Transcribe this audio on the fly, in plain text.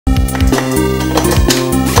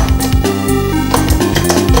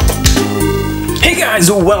guys,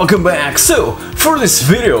 welcome back! So, for this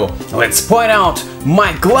video, let's point out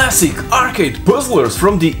my classic arcade puzzlers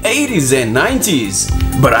from the 80s and 90s.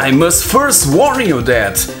 But I must first warn you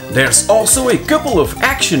that there's also a couple of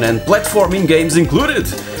action and platforming games included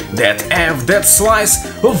that have that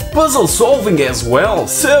slice of puzzle solving as well,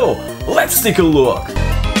 so let's take a look.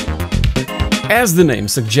 As the name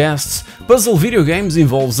suggests, puzzle video games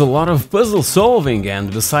involves a lot of puzzle solving, and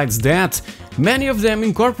besides that, many of them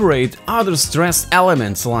incorporate other stress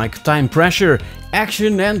elements like time pressure,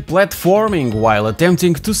 action and platforming while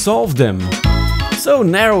attempting to solve them. So,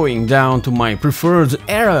 narrowing down to my preferred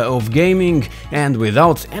era of gaming and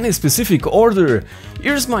without any specific order,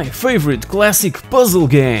 here's my favorite classic puzzle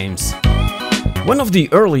games. One of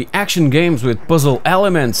the early action games with puzzle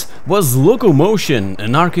elements was Loco-Motion,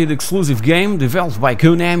 an arcade-exclusive game developed by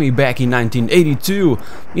Konami back in 1982,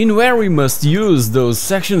 in where we must use those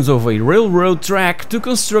sections of a railroad track to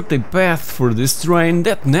construct a path for this train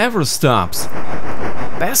that never stops.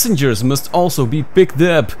 Passengers must also be picked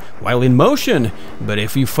up while in motion, but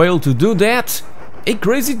if we fail to do that, a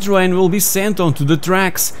crazy train will be sent onto the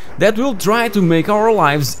tracks that will try to make our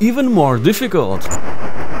lives even more difficult.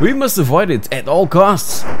 We must avoid it at all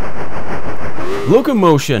costs.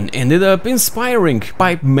 Loco-Motion ended up inspiring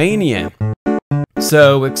Pipe Mania.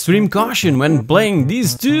 So extreme caution when playing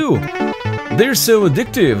these two. They're so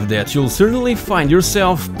addictive that you'll certainly find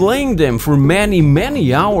yourself playing them for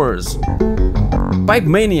many hours. Pipe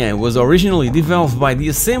Mania was originally developed by the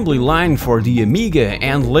assembly line for the Amiga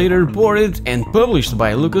and later ported and published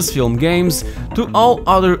by Lucasfilm Games to all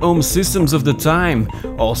other home systems of the time,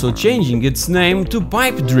 also changing its name to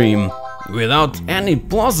Pipe Dream, without any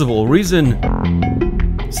plausible reason.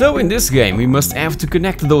 So in this game we must have to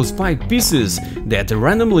connect those pipe pieces that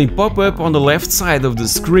randomly pop up on the left side of the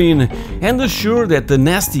screen and assure that the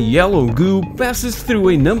nasty yellow goo passes through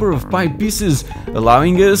a number of pipe pieces,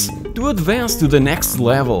 allowing us to advance to the next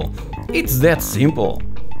level. It's that simple.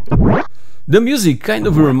 The music kind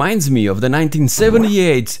of reminds me of the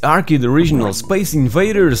 1978 arcade original Space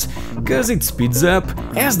Invaders, cause it speeds up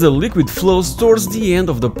as the liquid flows towards the end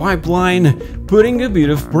of the pipeline, putting a bit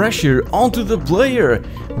of pressure onto the player.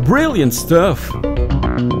 Brilliant stuff!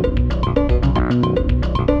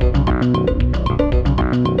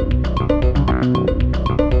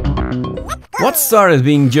 What started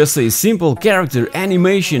being just a simple character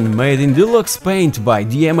animation made in deluxe paint by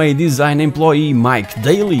DMA design employee Mike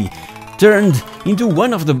Daly turned into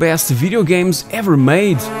one of the best video games ever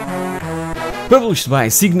made. Published by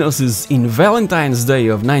Psygnosis in Valentine's Day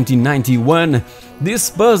of 1991,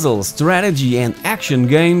 this puzzle, strategy and action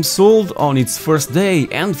game sold on its first day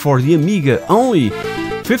and for the Amiga only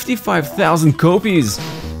 55,000 copies.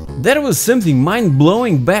 That was something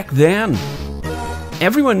mind-blowing back then.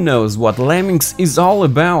 Everyone knows what Lemmings is all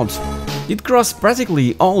about. It crossed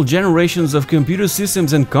practically all generations of computer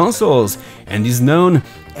systems and consoles, and is known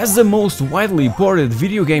as the most widely ported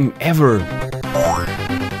video game ever.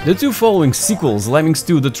 The two following sequels, Lemmings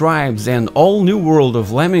 2 The Tribes and All New World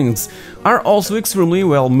of Lemmings, are also extremely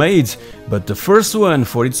well made, but the first one,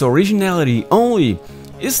 for its originality only,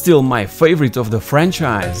 is still my favorite of the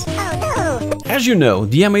franchise. As you know,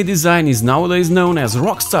 DMA design is nowadays known as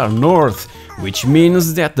Rockstar North, which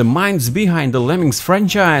means that the minds behind the Lemmings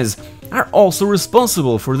franchise are also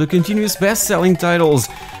responsible for the continuous best-selling titles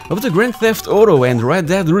of the Grand Theft Auto and Red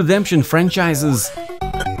Dead Redemption franchises.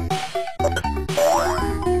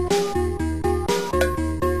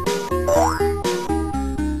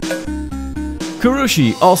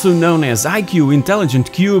 Kurushi, also known as IQ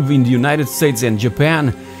Intelligent Cube in the United States and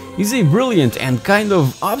Japan, is a brilliant and kind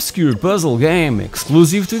of obscure puzzle game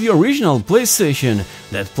exclusive to the original PlayStation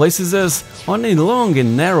that places us on a long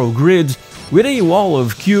and narrow grid with a wall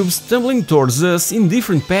of cubes tumbling towards us in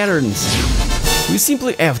different patterns. We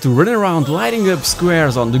simply have to run around lighting up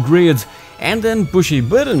squares on the grid and then push a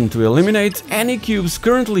button to eliminate any cubes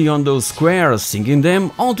currently on those squares, sinking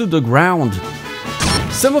them onto the ground.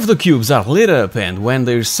 Some of the cubes are lit up, and when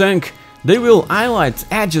they're sunk, they will highlight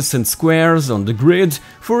adjacent squares on the grid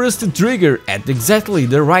for us to trigger at exactly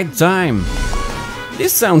the right time.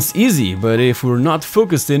 This sounds easy, but if we're not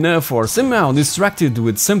focused enough or somehow distracted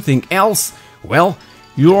with something else, well,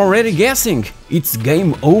 you're already guessing, it's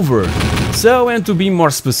game over. So, and to be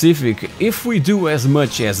more specific, if we do as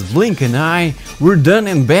much as blink an eye, we're done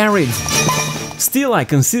and buried. Still, I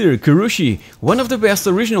consider Kurushi one of the best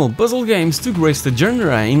original puzzle games to grace the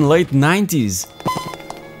genre in late 90s.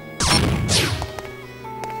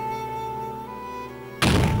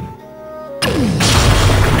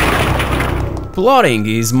 Plotting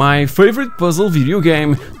is my favorite puzzle video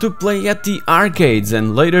game to play at the arcades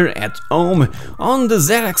and later at home on the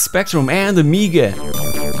ZX Spectrum and Amiga.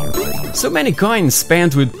 So many coins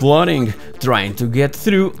spent with plotting, trying to get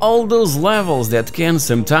through all those levels that can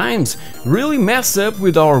sometimes really mess up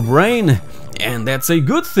with our brain, and that's a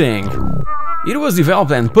good thing. It was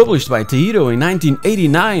developed and published by Taito in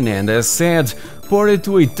 1989 and, as said, ported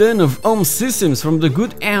to a ton of home systems from the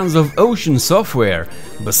good hands of Ocean Software.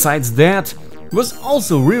 Besides that, it was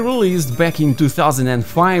also re-released back in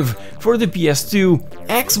 2005 for the PS2,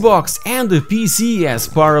 Xbox and the PC as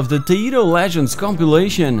part of the Taito Legends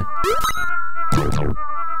compilation.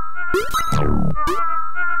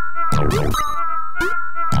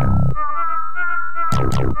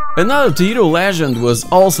 Another Taito legend was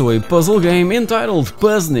also a puzzle game entitled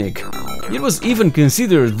Puzznic. It was even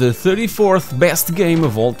considered the 34th best game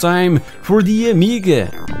of all time for the Amiga.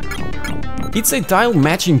 It's a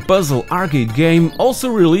tile-matching puzzle arcade game also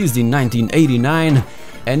released in 1989,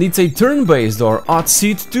 and it's a turn-based or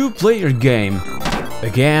hot-seat two-player game.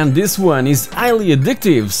 Again, this one is highly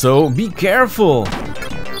addictive, so be careful!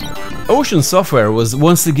 Ocean Software was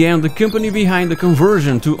once again the company behind the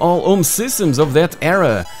conversion to all home systems of that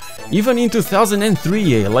era. Even in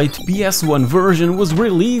 2003, a late PS1 version was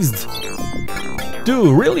released.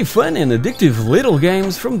 Two really fun and addictive little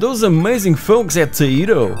games from those amazing folks at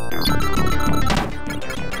Taito.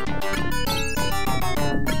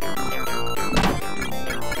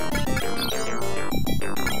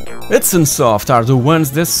 itsaPIXELthing are the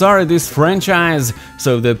ones that started this franchise,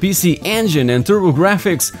 so the PC engine and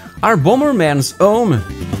TurboGrafx are Bomberman's home.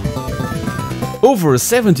 Over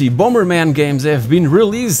 70 Bomberman games have been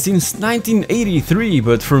released since 1983,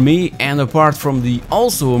 but for me, and apart from the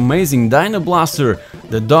also amazing Dynablaster,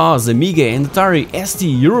 the DOS, Amiga and Atari ST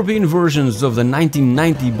European versions of the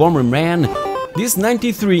 1990 Bomberman, this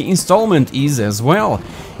 93 installment is, as well,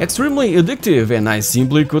 extremely addictive and I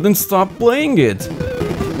simply couldn't stop playing it.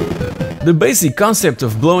 The basic concept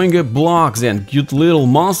of blowing up blocks and cute little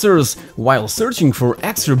monsters while searching for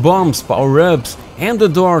extra bombs, power-ups and the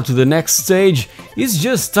door to the next stage is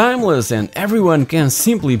just timeless and everyone can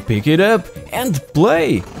simply pick it up and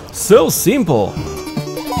play. So simple!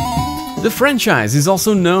 The franchise is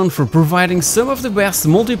also known for providing some of the best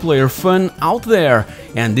multiplayer fun out there,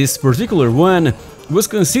 and this particular one was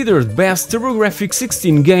considered best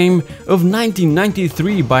TurboGrafx-16 game of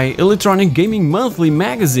 1993 by Electronic Gaming Monthly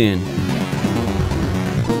magazine.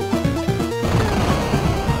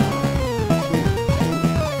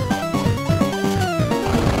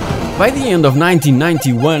 By the end of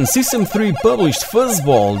 1991, System 3 published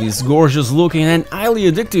Fuzzball, this gorgeous-looking and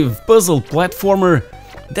highly addictive puzzle platformer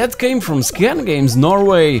that came from Scan Games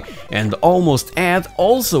Norway and almost had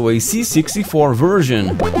also a C64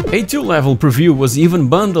 version. A two-level preview was even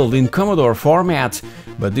bundled in Commodore format,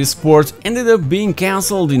 but this port ended up being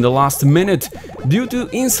cancelled in the last minute due to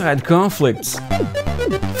inside conflicts.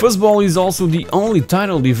 Fuzzball is also the only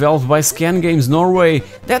title developed by Scan Games Norway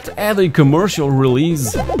that had a commercial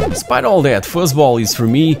release. Despite all that, Fuzzball is for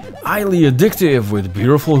me highly addictive with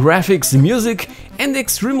beautiful graphics, music and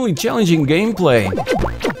extremely challenging gameplay.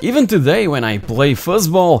 Even today when I play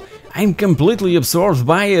Fuzzball, I'm completely absorbed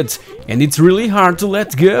by it, and it's really hard to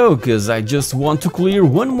let go, cause I just want to clear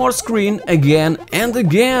one more screen again and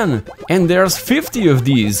again. And there's 50 of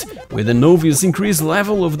these, with an obvious increased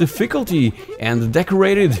level of difficulty and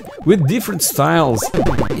decorated with different styles.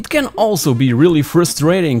 It can also be really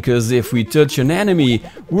frustrating, cause if we touch an enemy,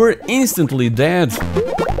 we're instantly dead.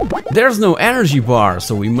 There's no energy bar,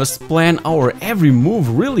 so we must plan our every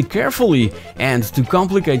move really carefully, and to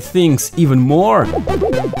complicate things even more,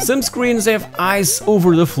 some screens have ice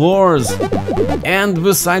over the floors. And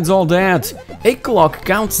besides all that, a clock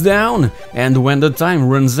counts down, and when the time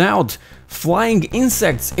runs out, flying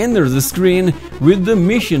insects enter the screen with the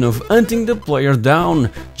mission of hunting the player down,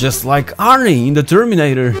 just like Arnie in the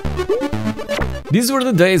Terminator. These were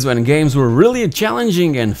the days when games were really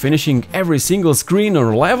challenging and finishing every single screen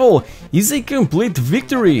or level is a complete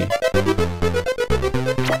victory.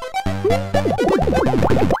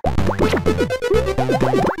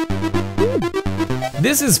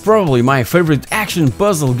 This is probably my favorite action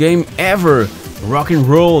puzzle game ever. Rock and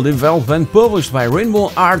Roll, developed and published by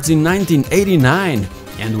Rainbow Arts in 1989,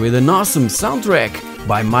 and with an awesome soundtrack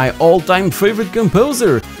by my all-time favorite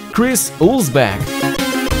composer, Chris Hulsbeck.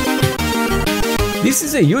 This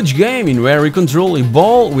is a huge game in where you control a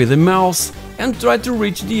ball with a mouse and try to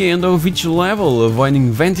reach the end of each level,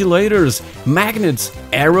 avoiding ventilators, magnets,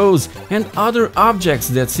 arrows and other objects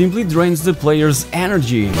that simply drains the player's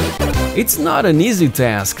energy. It's not an easy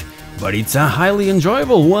task, but it's a highly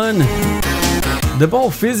enjoyable one. The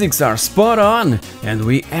ball physics are spot on, and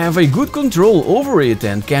we have a good control over it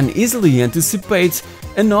and can easily anticipate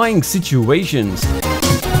annoying situations.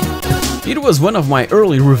 It was one of my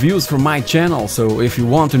early reviews from my channel, so if you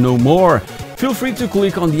want to know more, feel free to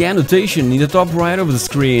click on the annotation in the top right of the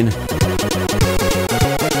screen.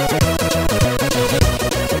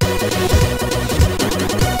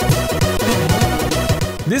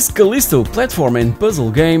 This Callisto platform and puzzle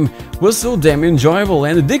game was so damn enjoyable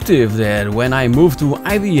and addictive that when I moved to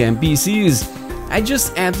IBM PCs, I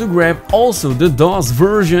just had to grab also the DOS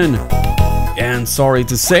version. And sorry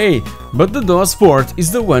to say, but the DOS port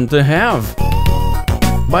is the one to have.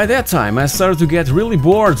 By that time I started to get really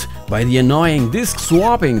bored by the annoying disk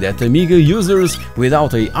swapping that Amiga users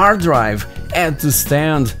without a hard drive had to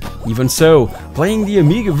stand. Even so, playing the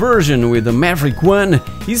Amiga version with the Maverick 1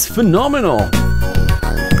 is phenomenal.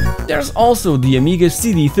 There's also the Amiga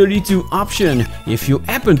CD32 option, if you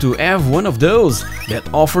happen to have one of those, that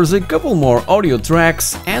offers a couple more audio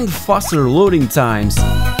tracks and faster loading times.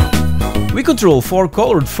 We control 4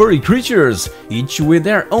 colored furry creatures, each with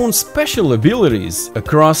their own special abilities,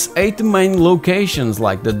 across 8 main locations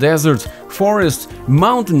like the desert, forest,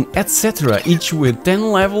 mountain, etc., each with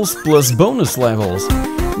 10 levels plus bonus levels.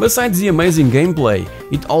 Besides the amazing gameplay,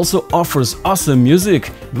 it also offers awesome music,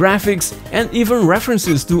 graphics, and even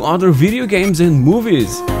references to other video games and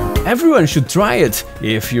movies. Everyone should try it,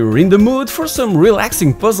 if you're in the mood for some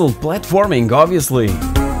relaxing puzzle platforming, obviously.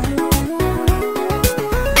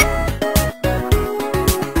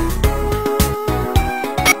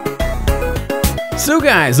 So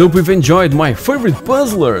guys, hope you've enjoyed my favorite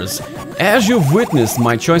puzzlers. As you've witnessed,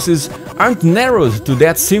 my choices aren't narrowed to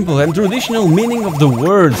that simple and traditional meaning of the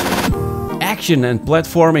word. Action and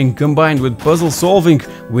platforming combined with puzzle solving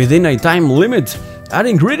within a time limit are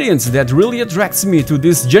ingredients that really attracts me to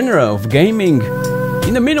this genre of gaming.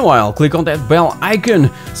 In the meanwhile, click on that bell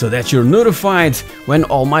icon so that you're notified when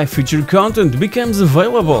all my future content becomes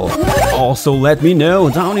available. Also let me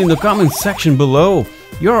know down in the comment section below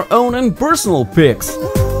your own and personal picks.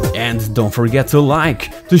 And don't forget to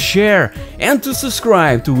like, to share, and to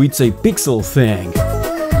subscribe to itsaPIXELthing.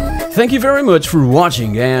 Thank you very much for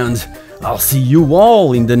watching, and I'll see you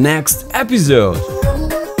all in the next episode.